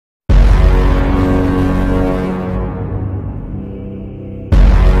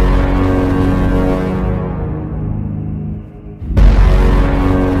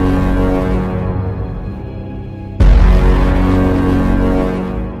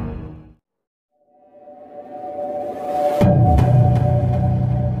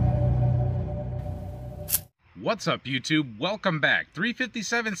What's up, YouTube? Welcome back.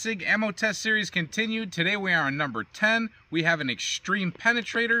 357 Sig ammo test series continued. Today we are on number 10. We have an Xtreme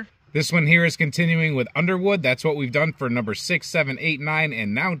Penetrator. This one here is continuing with Underwood. That's what we've done for number 6, 7, 8, 9,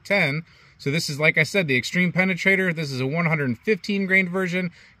 and now 10. So this is, like I said, the Xtreme Penetrator. This is a 115 grain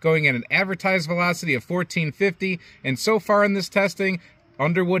version going at an advertised velocity of 1450. And so far in this testing,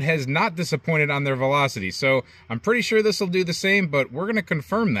 Underwood has not disappointed on their velocity, so I'm pretty sure this will do the same, but we're going to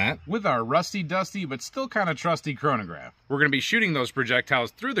confirm that with our rusty, dusty, but still kind of trusty chronograph. We're going to be shooting those projectiles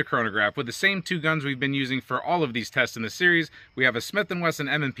through the chronograph with the same two guns we've been using for all of these tests in the series. We have a Smith & Wesson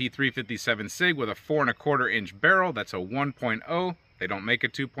M&P 357 Sig with a 4¼ inch barrel. That's a 1.0. They don't make a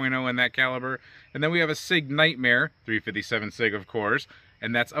 2.0 in that caliber. And then we have a Sig Nightmare 357 Sig, of course,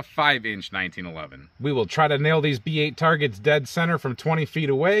 and that's a 5-inch 1911. We will try to nail these B8 targets dead center from 20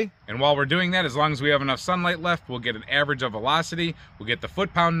 feet away. And while we're doing that, as long as we have enough sunlight left, we'll get an average of velocity, we'll get the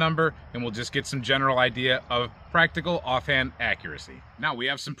foot-pound number, and we'll just get some general idea of practical offhand accuracy. Now, we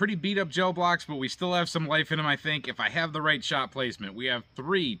have some pretty beat-up gel blocks, but we still have some life in them, I think, if I have the right shot placement. We have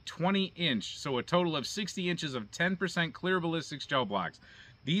 3 20-inch, so a total of 60 inches of 10% clear ballistics gel blocks.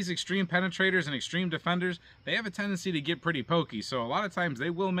 These Xtreme Penetrators and Xtreme Defenders, they have a tendency to get pretty pokey, so a lot of times they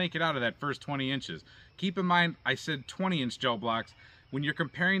will make it out of that first 20 inches. Keep in mind, I said 20-inch gel blocks. When you're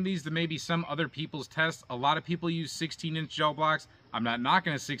comparing these to maybe some other people's tests, a lot of people use 16-inch gel blocks. I'm not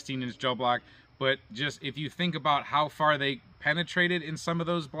knocking a 16-inch gel block, but just if you think about how far they penetrated in some of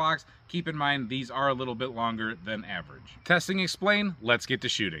those blocks, keep in mind these are a little bit longer than average. Testing explained, let's get to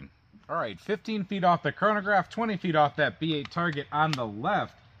shooting. All right, 15 feet off the chronograph, 20 feet off that B8 target on the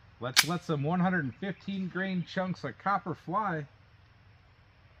left. Let's let some 115 grain chunks of copper fly.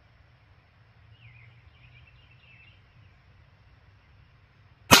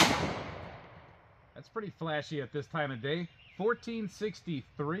 That's pretty flashy at this time of day.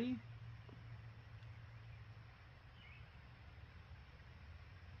 1463.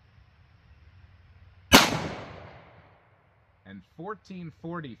 And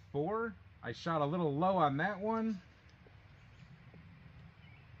 1444. I shot a little low on that one.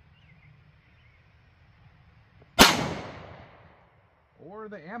 Or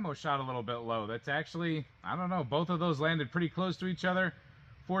the ammo shot a little bit low. That's actually, I don't know, both of those landed pretty close to each other.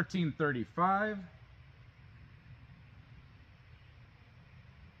 1435.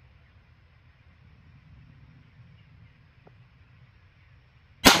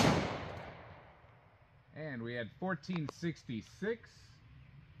 And we had 1466.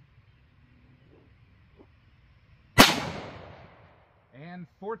 And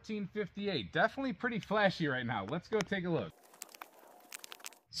 1458. Definitely pretty flashy right now. Let's go take a look.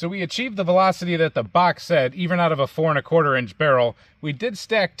 So we achieved the velocity that the box said, even out of a 4¼ inch barrel. We did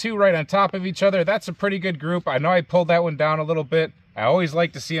stack two right on top of each other. That's a pretty good group. I know I pulled that one down a little bit. I always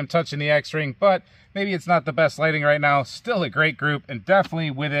like to see them touching the X-ring, but maybe it's not the best lighting right now. Still a great group, and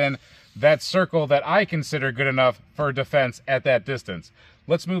definitely within that circle that I consider good enough for defense at that distance.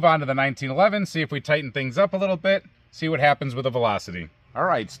 Let's move on to the 1911, see if we tighten things up a little bit, see what happens with the velocity. All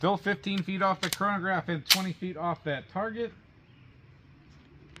right, still 15 feet off the chronograph and 20 feet off that target.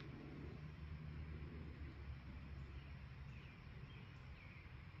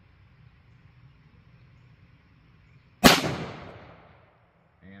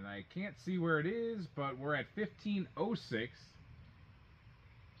 And I can't see where it is, but we're at 1506.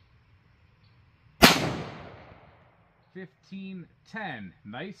 1510.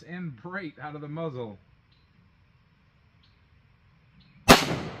 Nice and bright out of the muzzle. It's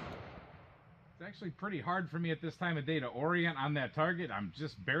actually pretty hard for me at this time of day to orient on that target. I'm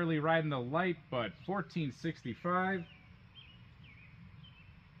just barely riding the light, but 1465.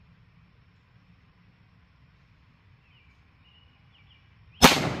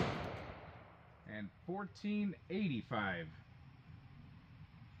 And 1485.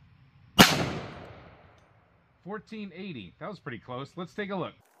 1480. That was pretty close. Let's take a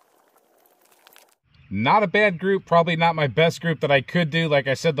look. Not a bad group, probably not my best group that I could do. Like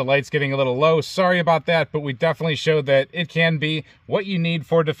I said, the light's getting a little low. Sorry about that, but we definitely showed that it can be what you need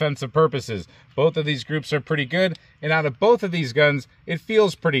for defensive purposes. Both of these groups are pretty good, and out of both of these guns, it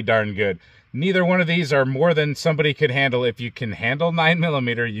feels pretty darn good. Neither one of these are more than somebody could handle. If you can handle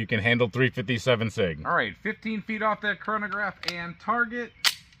 9mm, you can handle 357 Sig. All right, 15 feet off that chronograph and target.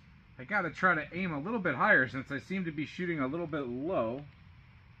 I gotta try to aim a little bit higher since I seem to be shooting a little bit low.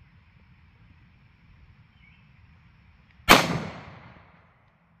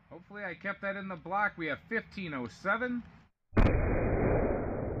 Hopefully I kept that in the block. We have 1507.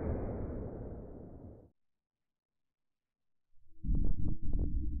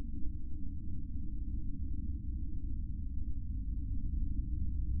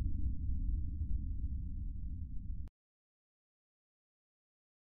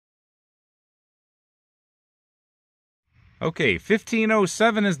 Okay,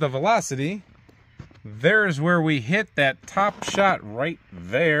 1507 is the velocity. There's where we hit that top shot right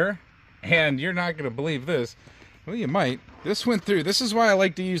there. And you're not going to believe this. Well, you might. This went through. This is why I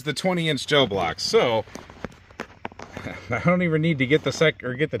like to use the 20-inch gel blocks. So, I don't even need to get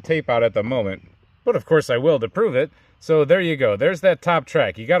the tape out at the moment. But of course I will to prove it. So there you go. There's that top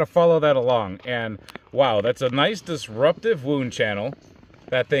track. You got to follow that along. And wow, that's a nice disruptive wound channel.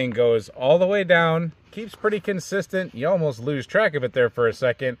 That thing goes all the way down. Keeps pretty consistent. You almost lose track of it there for a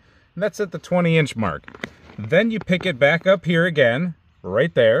second. And that's at the 20-inch mark. Then you pick it back up here again,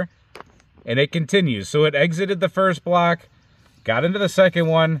 right there. And it continues. So it exited the first block, got into the second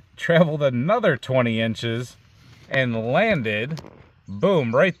one, traveled another 20 inches, and landed,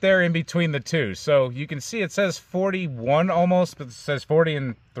 boom, right there in between the two. So you can see it says 41 almost, but it says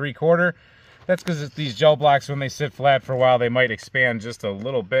 40 3/4. That's because these gel blocks, when they sit flat for a while, they might expand just a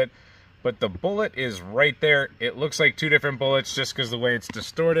little bit. But the bullet is right there. It looks like two different bullets just because of the way it's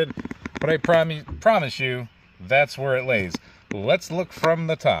distorted. But I promise you, that's where it lays. Let's look from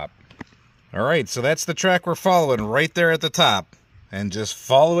the top. All right, so that's the track we're following right there at the top. And just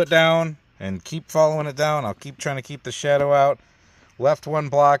follow it down and keep following it down. I'll keep trying to keep the shadow out. Left one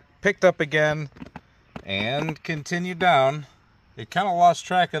block, picked up again, and continued down. It kind of lost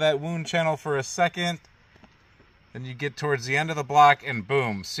track of that wound channel for a second. Then you get towards the end of the block and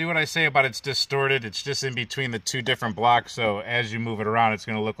boom. See what I say about it's distorted? It's just in between the two different blocks. So as you move it around, it's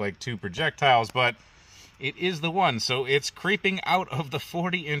going to look like two projectiles, but it is the one. So it's creeping out of the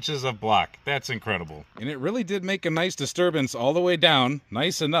 40 inches of block. That's incredible. And it really did make a nice disturbance all the way down.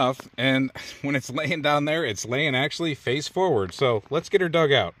 Nice enough. And when it's laying down there, it's laying actually face forward. So let's get her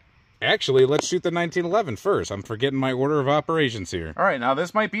dug out. Actually, let's shoot the 1911 first. I'm forgetting my order of operations here. All right, now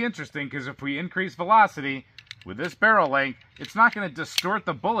this might be interesting because if we increase velocity with this barrel length, it's not going to distort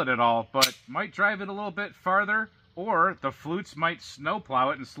the bullet at all, but might drive it a little bit farther, or the flutes might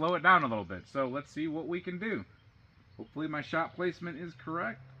snowplow it and slow it down a little bit. So let's see what we can do. Hopefully my shot placement is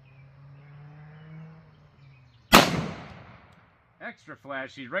correct. Extra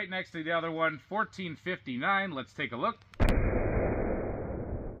flashy, right next to the other one, 1459. Let's take a look.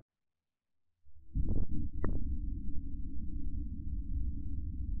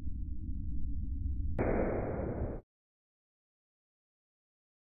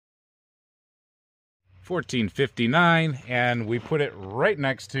 $14.59, and we put it right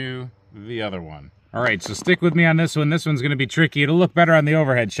next to the other one. All right, so stick with me on this one. This one's going to be tricky. It'll look better on the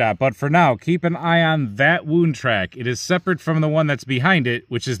overhead shot, but for now, keep an eye on that wound track. It is separate from the one that's behind it,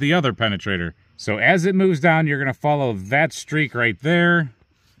 which is the other penetrator. So as it moves down, you're going to follow that streak right there.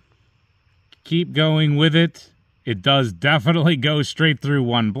 Keep going with it. It does definitely go straight through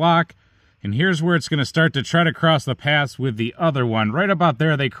one block. And here's where it's going to start to try to cross the paths with the other one. Right about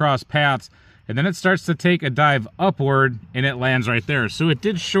there, they cross paths. And then it starts to take a dive upward, and it lands right there. So it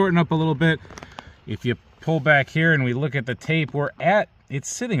did shorten up a little bit. If you pull back here and we look at the tape, it's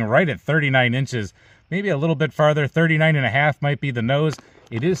sitting right at 39 inches. Maybe a little bit farther, 39.5 might be the nose.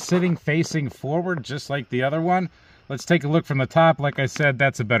 It is sitting facing forward, just like the other one. Let's take a look from the top. Like I said,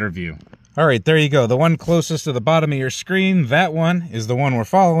 that's a better view. All right, there you go. The one closest to the bottom of your screen, that one is the one we're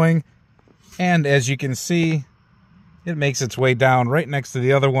following. And as you can see, it makes its way down right next to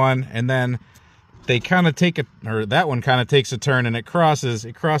the other one, and then they kind of take that one kind of takes a turn, and it crosses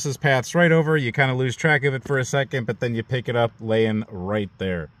paths right over. You kind of lose track of it for a second, but then you pick it up laying right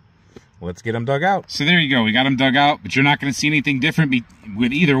there. Let's get them dug out. So there you go. We got them dug out, but you're not going to see anything different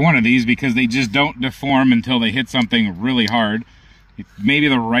with either one of these because they just don't deform until they hit something really hard. Maybe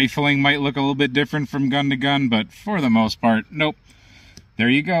the rifling might look a little bit different from gun to gun, but for the most part, nope. There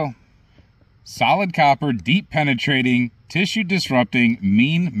you go. Solid copper, deep penetrating, tissue disrupting,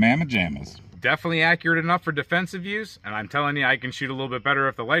 mean mamma jammas. Definitely accurate enough for defensive use, and I'm telling you, I can shoot a little bit better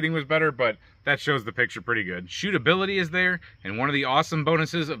if the lighting was better, but that shows the picture pretty good. Shootability is there, and one of the awesome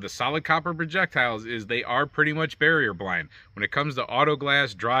bonuses of the solid copper projectiles is they are pretty much barrier blind. When it comes to auto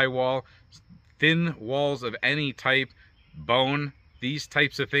glass, drywall, thin walls of any type, bone, these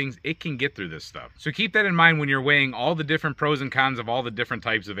types of things, it can get through this stuff. So keep that in mind when you're weighing all the different pros and cons of all the different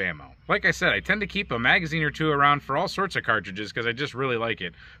types of ammo. Like I said, I tend to keep a magazine or two around for all sorts of cartridges because I just really like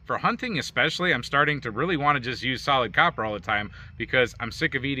it. For hunting especially, I'm starting to really want to just use solid copper all the time because I'm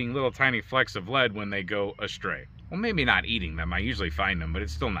sick of eating little tiny flecks of lead when they go astray. Well, maybe not eating them. I usually find them, but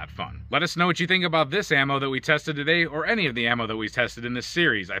it's still not fun. Let us know what you think about this ammo that we tested today, or any of the ammo that we tested in this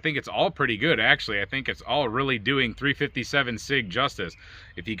series. I think it's all pretty good, actually. I think it's all really doing 357 SIG justice.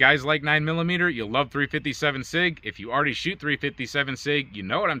 If you guys like 9mm, you'll love 357 SIG. If you already shoot 357 SIG, you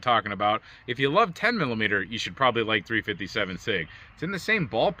know what I'm talking about. If you love 10mm, you should probably like 357 SIG. It's in the same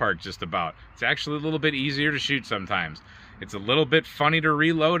ballpark just about. It's actually a little bit easier to shoot sometimes. It's a little bit funny to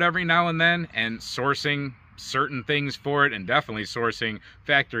reload every now and then, and sourcing certain things for it, and definitely sourcing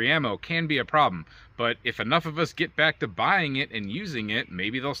factory ammo, can be a problem. But if enough of us get back to buying it and using it,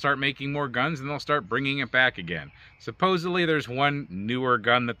 maybe they'll start making more guns and they'll start bringing it back again. Supposedly there's one newer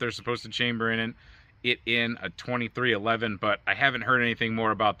gun that they're supposed to chamber in a 2311, but I haven't heard anything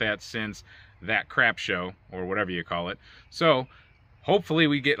more about that since that crap show, or whatever you call it. So hopefully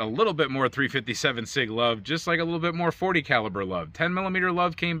we get a little bit more 357 SIG love, just like a little bit more 40 caliber love. 10mm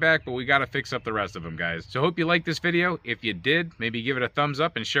love came back, but we got to fix up the rest of them, guys. So hope you liked this video. If you did, maybe give it a thumbs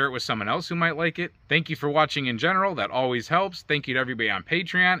up and share it with someone else who might like it. Thank you for watching in general. That always helps. Thank you to everybody on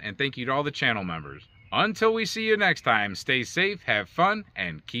Patreon, and thank you to all the channel members. Until we see you next time, stay safe, have fun,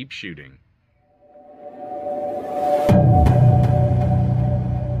 and keep shooting.